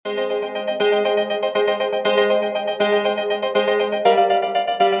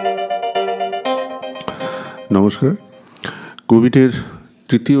নমস্কার। কোভিডের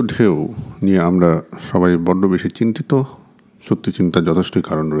তৃতীয় ঢেউ নিয়ে আমরা সবাই বড্ড বেশি চিন্তিত। সত্যি চিন্তার যথেষ্টই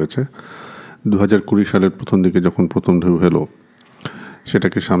কারণ রয়েছে। 2020 সালের প্রথম দিকে যখন প্রথম ঢেউ এলো,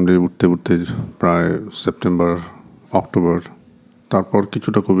 সেটাকে সামলে উঠতে উঠতে প্রায় সেপ্টেম্বর, অক্টোবর, তারপর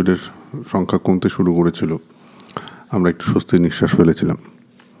কিছুটা কোভিডের সংখ্যা কমতে শুরু করেছিল। আমরা একটু স্বস্তির নিঃশ্বাস ফেলেছিলাম।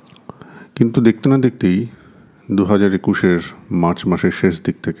 কিন্তু দেখতে না দেখতেই 2021 মার্চ মাসের শেষ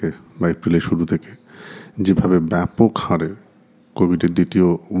দিক থেকে বা এপ্রিলের শুরু থেকে যেভাবে ব্যাপক হারে কোভিডের দ্বিতীয়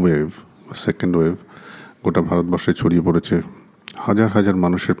ওয়েভ বা সেকেন্ড ওয়েভ গোটা ভারতবর্ষে ছড়িয়ে পড়েছে, হাজার হাজার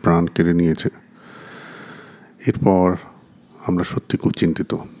মানুষের প্রাণ কেড়ে নিয়েছে, এরপর আমরা সত্যি খুব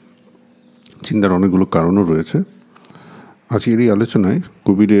চিন্তিত। চিন্তার অনেকগুলো কারণও রয়েছে। আজকের এই আলোচনায়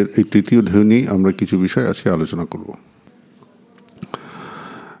কোভিডের এই তৃতীয় ঢেউ নিয়েই আমরা কিছু বিষয় আজকে আলোচনা করব।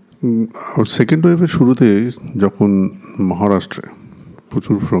 সেকেন্ড ওয়েভের শুরুতে যখন মহারাষ্ট্রে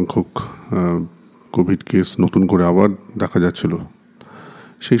প্রচুর সংখ্যক কোভিড কেস নতুন করে আবার দেখা যাচ্ছিল,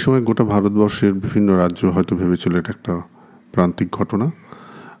 সেই সময় গোটা ভারতবর্ষের বিভিন্ন রাজ্য হয়তো ভেবেছিল এটা একটা প্রান্তিক ঘটনা,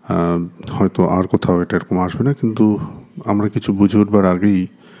 হয়তো আর কোথাও এটা এরকম আসবে না। কিন্তু আমরা কিছু বুঝে উঠবার আগেই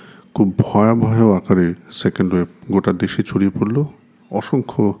খুব ভয়াবহ আকারে সেকেন্ড ওয়েভ গোটা দেশে ছড়িয়ে পড়ল।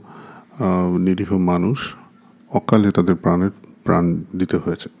 অসংখ্য নিরীহ মানুষ অকালে তাদের প্রাণ দিতে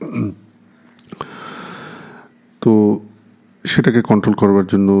হয়েছে। তো সেটাকে কন্ট্রোল করবার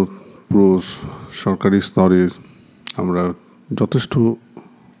জন্য পুরো সরকারি স্তরে আমরা যথেষ্ট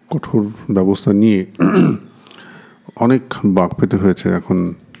কঠোর ব্যবস্থা নিয়ে অনেক বাঁক পেতে হয়েছে। এখন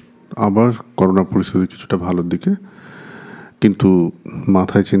আবার করোনা পরিস্থিতি কিছুটা ভালোর দিকে, কিন্তু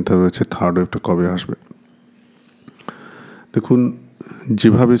মাথায় চিন্তা রয়েছে থার্ড ওয়েভটা কবে আসবে। দেখুন,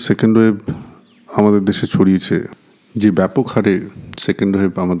 যেভাবে সেকেন্ড ওয়েভ আমাদের দেশে ছড়িয়েছে, যে ব্যাপক হারে সেকেন্ড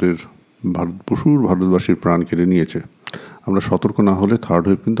ওয়েভ আমাদের ভারতবাসীর প্রাণ কেড়ে নিয়েছে, আমরা সতর্ক না হলে থার্ড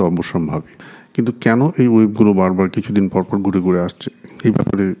ওয়েভ কিন্তু অবশ্যম্ভাবী। কিন্তু কেন এই ওয়েভগুলো বারবার কিছুদিন পরপর ঘুরে ঘুরে আসছে, এই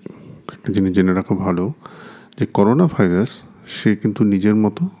ব্যাপারে একটা জিনিস জেনে রাখা ভালো যে করোনা ভাইরাস সে কিন্তু নিজের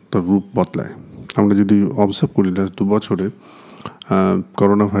মতো তার রূপ বদলায়। আমরা যদি অবজার্ভ করি লাস্ট 2 বছরে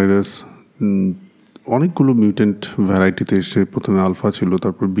করোনা ভাইরাস অনেকগুলো মিউটেন্ট ভ্যারাইটিতে এসে প্রথমে আলফা ছিল,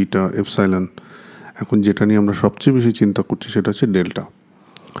 তারপর বিটা, এপসাইলন, এখন যেটা নিয়ে আমরা সবচেয়ে বেশি চিন্তা করছি সেটা হচ্ছে ডেল্টা।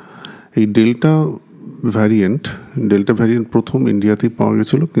 এই ডেল্টা ভ্যারিয়েন্ট প্রথম ইন্ডিয়াতেই পাওয়া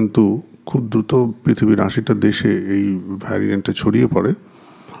গেছিলো, কিন্তু খুব দ্রুত পৃথিবীর 80টা দেশে এই ভ্যারিয়েন্টে ছড়িয়ে পড়ে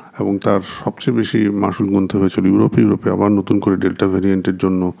এবং তার সবচেয়ে বেশি মাসুল গুনতে হয়েছিল ইউরোপে আবার নতুন করে ডেল্টা ভ্যারিয়েন্টের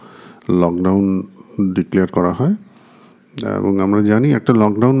জন্য লকডাউন ডিক্লেয়ার করা হয়। এবং আমরা জানি একটা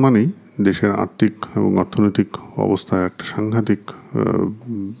লকডাউন মানেই দেশের আর্থিক এবং অর্থনৈতিক অবস্থায় একটা সাংঘাতিক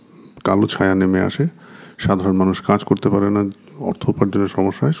কালো ছায়া নেমে আসে। সাধারণ মানুষ কাজ করতে পারে না, অর্থ উপার্জনের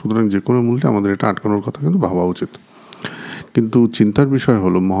সমস্যা হয়। সুতরাং যে কোনো মূল্যে আমাদের এটা আটকানোর কথা কিন্তু ভাবা উচিত। কিন্তু চিন্তার বিষয়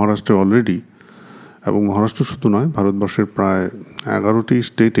হলো মহারাষ্ট্রে অলরেডি, এবং মহারাষ্ট্র শুধু নয়, ভারতবর্ষের প্রায় 11টি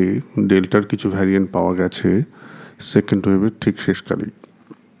স্টেটে ডেল্টার কিছু ভ্যারিয়েন্ট পাওয়া গেছে সেকেন্ড ওয়েভের ঠিক শেষকালেই।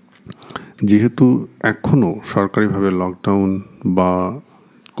 যেহেতু এখনও সরকারিভাবে লকডাউন বা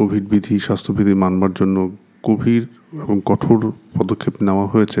কোভিড বিধি, স্বাস্থ্যবিধি মানবার জন্য গভীর এবং কঠোর পদক্ষেপ নেওয়া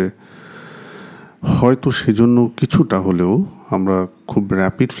হয়েছে, হয়তো সেজন্য কিছুটা হলেও আমরা খুব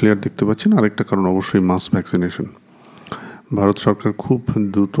র্যাপিড ফ্লেয়ার দেখতে পাচ্ছি না। আরেকটা কারণ অবশ্যই মাস ভ্যাকসিনেশন। ভারত সরকার খুব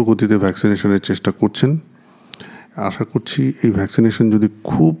দ্রুত গতিতে ভ্যাকসিনেশনের চেষ্টা করছেন। আশা করছি এই ভ্যাকসিনেশন যদি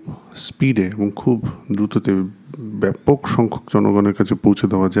খুব স্পিডে এবং খুব দ্রুততে ব্যাপক সংখ্যক জনগণের কাছে পৌঁছে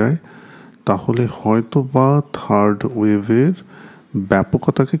দেওয়া যায়, তাহলে হয়তো বা থার্ড ওয়েভের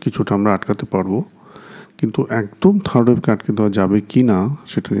ব্যাপকতাকে কিছুটা আমরা আটকাতে পারবো। কিন্তু একদম থার্ড ওয়েভকে আটকে দেওয়া যাবে কি না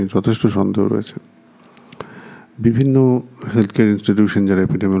সেটা নিয়ে যথেষ্ট সন্দেহ রয়েছে। বিভিন্ন হেলথ কেয়ার ইনস্টিটিউশন যারা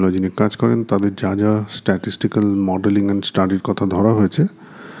এপিডেমিওলজি নিয়ে কাজ করেন, তাদের যা যা স্ট্যাটিস্টিক্যাল মডেলিং অ্যান্ড স্টাডির কথা ধরা হয়েছে,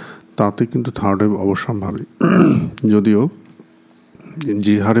 তাতে কিন্তু থার্ড ওয়েভ অবশ্যম্ভাবী। যদিও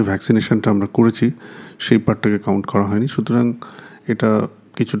যে হারে ভ্যাকসিনেশনটা আমরা করেছি সেই পার্টটাকে কাউন্ট করা হয়নি, সুতরাং এটা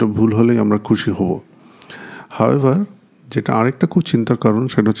কিছুটা ভুল হলেই আমরা খুশি হব। হাওয়েভার, যেটা আরেকটা খুব চিন্তার কারণ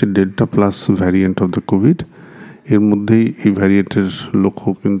সেটা হচ্ছে delta plus variant of the Covid. এর মধ্যেই এই ভ্যারিয়েন্টের লক্ষ্য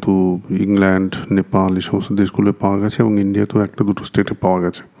কিন্তু ইংল্যান্ড, নেপাল, এই সমস্ত দেশগুলো পাওয়া গেছে এবং ইন্ডিয়াতেও 1-2 স্টেটে পাওয়া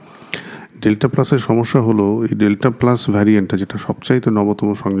গেছে। ডেল্টা প্লাসের সমস্যা হলো এই ডেল্টা প্লাস ভ্যারিয়েন্টটা, যেটা সবচাইতে নবতম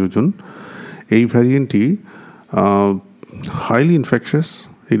সংযোজন, এই ভ্যারিয়েন্টটি হাইলি ইনফেকশাস।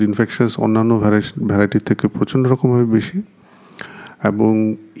 এই ইনফেকশাস অন্যান্য ভ্যারাইটির থেকে প্রচণ্ড রকমভাবে বেশি, এবং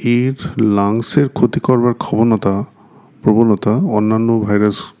এর লাংসের ক্ষতি করবার প্রবণতা অন্যান্য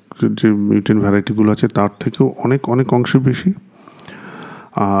ভাইরাস যে মিউটেন্ট ভ্যারাইটিগুলো আছে তার থেকেও অনেক অনেক অংশে বেশি।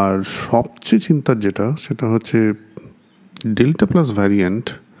 আর সবচেয়ে চিন্তার সেটা হচ্ছে ডেল্টা প্লাস ভ্যারিয়েন্ট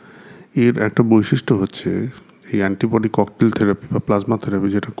এর একটা বৈশিষ্ট্য হচ্ছে এই অ্যান্টিবডি ককটেল থেরাপি বা প্লাজমা থেরাপি,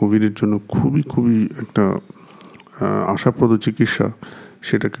 যেটা কোভিডের জন্য খুবই খুবই একটা আশাপ্রদ চিকিৎসা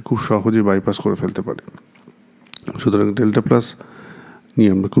সেটাকে খুব সহজে বাইপাস করে ফেলতে পারে। সুতরাং ডেল্টা প্লাস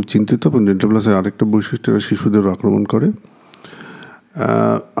নিয়ে আমরা খুব চিন্তিত, এবং ডেল্টা প্লাসের আরেকটা বৈশিষ্ট্য শিশুদেরও আক্রমণ করে।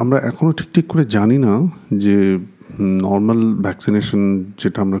 আমরা এখনও ঠিক করে জানি না যে নর্মাল ভ্যাকসিনেশন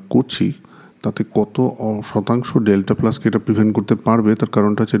যেটা আমরা করছি তাতে কত শতাংশ ডেল্টা প্লাসকে এটা প্রিভেন্ট করতে পারবে। তার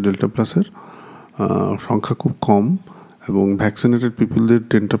কারণটা হচ্ছে ডেল্টা প্লাসের সংখ্যা খুব কম, এবং ভ্যাকসিনেটেড পিপুলদের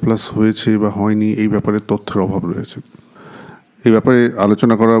ডেল্টা প্লাস হয়েছে বা হয়নি এই ব্যাপারে তথ্যের অভাব রয়েছে। এই ব্যাপারে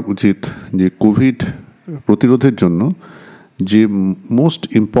আলোচনা করা উচিত যে কোভিড প্রতিরোধের জন্য যে মোস্ট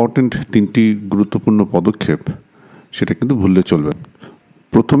ইম্পর্ট্যান্ট 3টি গুরুত্বপূর্ণ পদক্ষেপ সেটা কিন্তু ভুললে চলবে।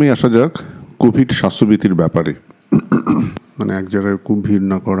 প্রথমেই আসা যাক কোভিড স্বাস্থ্যবিধির ব্যাপারে। মানে এক জায়গায় খুব ভিড়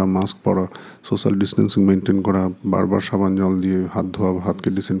না করা, মাস্ক পরা, সোশ্যাল ডিস্টেন্সিং মেনটেন করা, বারবার সাবান জল দিয়ে হাত ধোয়া, হাতকে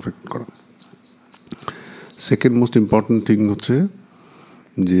ডিসইনফেক্ট করা। সেকেন্ড মোস্ট ইম্পর্ট্যান্ট থিং হচ্ছে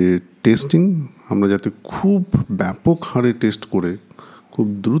যে টেস্টিং। আমরা যাতে খুব ব্যাপক হারে টেস্ট করে খুব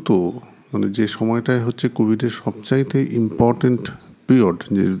দ্রুত, মানে যে সময়টায় হচ্ছে কোভিডের সবচাইতে ইম্পর্ট্যান্ট পিরিয়ড,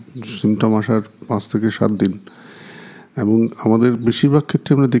 যে সিমটম আসার 5 থেকে 7 দিন, এবং আমাদের বেশিরভাগ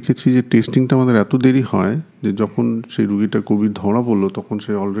ক্ষেত্রে আমরা দেখেছি যে টেস্টিংটা আমাদের এত দেরি হয় যে যখন সেই রুগীটা কোভিড ধরা পড়লো তখন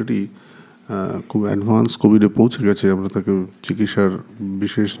সে অলরেডি খুব অ্যাডভান্স কোভিডে পৌঁছে গেছে। আমরা তাকে চিকিৎসার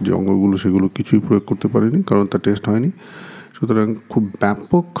বিশেষ যে অঙ্গগুলো সেগুলো কিছুই প্রয়োগ করতে পারিনি, কারণ তার টেস্ট হয়নি। সুতরাং খুব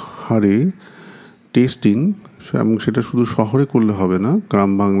ব্যাপক হারে টেস্টিং, এবং সেটা শুধু শহরে করলে হবে না,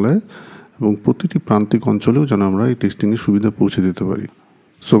 গ্রাম বাংলায় এবং প্রতিটি প্রান্তিক অঞ্চলেও যেন আমরা এই টেস্টিংয়ের সুবিধা পৌঁছে দিতে পারি।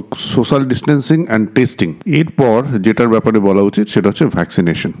 So social distancing and testing. এরপর যেটার ব্যাপারে বলা উচিত সেটা হচ্ছে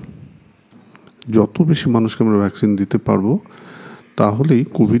ভ্যাকসিনেশন। যত বেশি মানুষকে আমরা ভ্যাকসিন দিতে পারবো তাহলেই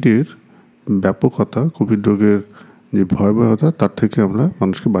কোভিডের ব্যাপকতা, কোভিড রোগের যে ভয়াবহতা তার থেকে আমরা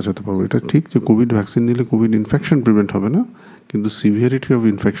মানুষকে বাঁচাতে পারবো। এটা ঠিক যে কোভিড ভ্যাকসিন নিলে কোভিড ইনফেকশন প্রিভেন্ট হবে না, কিন্তু সিভিয়ারিটি অফ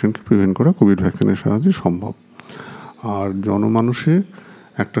ইনফেকশনকে প্রিভেন্ট করা কোভিড ভ্যাকসিনের সাহায্যে সম্ভব। আর জনমানুষে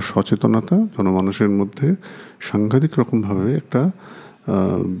একটা সচেতনতা, জনমানুষের মধ্যে সাংঘাতিক রকমভাবে একটা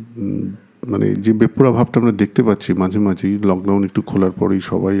মানে যে বেপরোয়া ভাবটা আমরা দেখতে পাচ্ছি মাঝে মাঝেই, লকডাউন একটু খোলার পরেই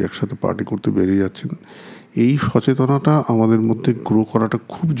সবাই একসাথে পার্টি করতে বেরিয়ে যাচ্ছেন, এই সচেতনতা আমাদের মধ্যে গ্রো করাটা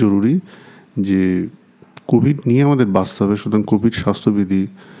খুব জরুরি। যে কোভিড নিয়ে আমাদের বাঁচতে হবে, সুতরাং কোভিড স্বাস্থ্যবিধি,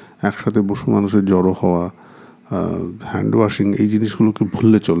 একসাথে বসে মানুষের জড়ো হওয়া, হ্যান্ড ওয়াশিং, এই জিনিসগুলোকে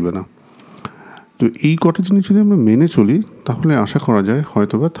ভুললে চলবে না। তো এই কটা জিনিস যদি আমরা মেনে চলি তাহলে আশা করা যায়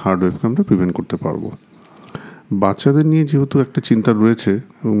হয়তো বা থার্ড ওয়েভকে আমরা প্রিভেন্ট করতে পারবো। বাচ্চাদের নিয়ে যেহেতু একটা চিন্তা রয়েছে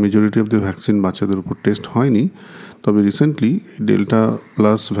এবং মেজরিটি অফ দ্য ভ্যাকসিন বাচ্চাদের উপর টেস্ট হয়নি, তবে রিসেন্টলি ডেল্টা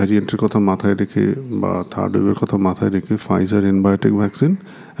প্লাস ভ্যারিয়েন্টের কথা মাথায় রেখে বা থার্ড ওয়েভের কথা মাথায় রেখে ফাইজার এনবায়োটেক ভ্যাকসিন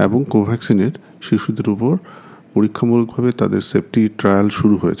এবং কোভ্যাক্সিনের শিশুদের উপর পরীক্ষামূলকভাবে তাদের সেফটি ট্রায়াল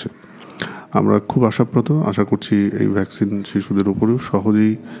শুরু হয়েছে। আমরা খুব আশা করছি এই ভ্যাকসিন শিশুদের উপরেও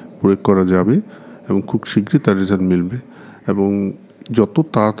সহজেই প্রয়োগ করা যাবে এবং খুব শীঘ্রই তার রেজাল্ট মিলবে, এবং যত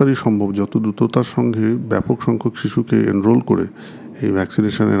তাড়াতাড়ি সম্ভব, যত দ্রুততার সঙ্গে ব্যাপক সংখ্যক শিশুকে এনরোল করে এই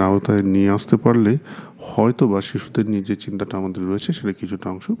ভ্যাকসিনেশনের আওতায় নিয়ে আসতে পারলে হয়তো বা শিশুদের নিয়ে যে চিন্তাটা আমাদের রয়েছে সেটা কিছুটা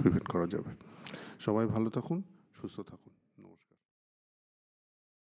অংশ প্রিভেন্ট করা যাবে। সবাই ভালো থাকুন, সুস্থ থাকুন।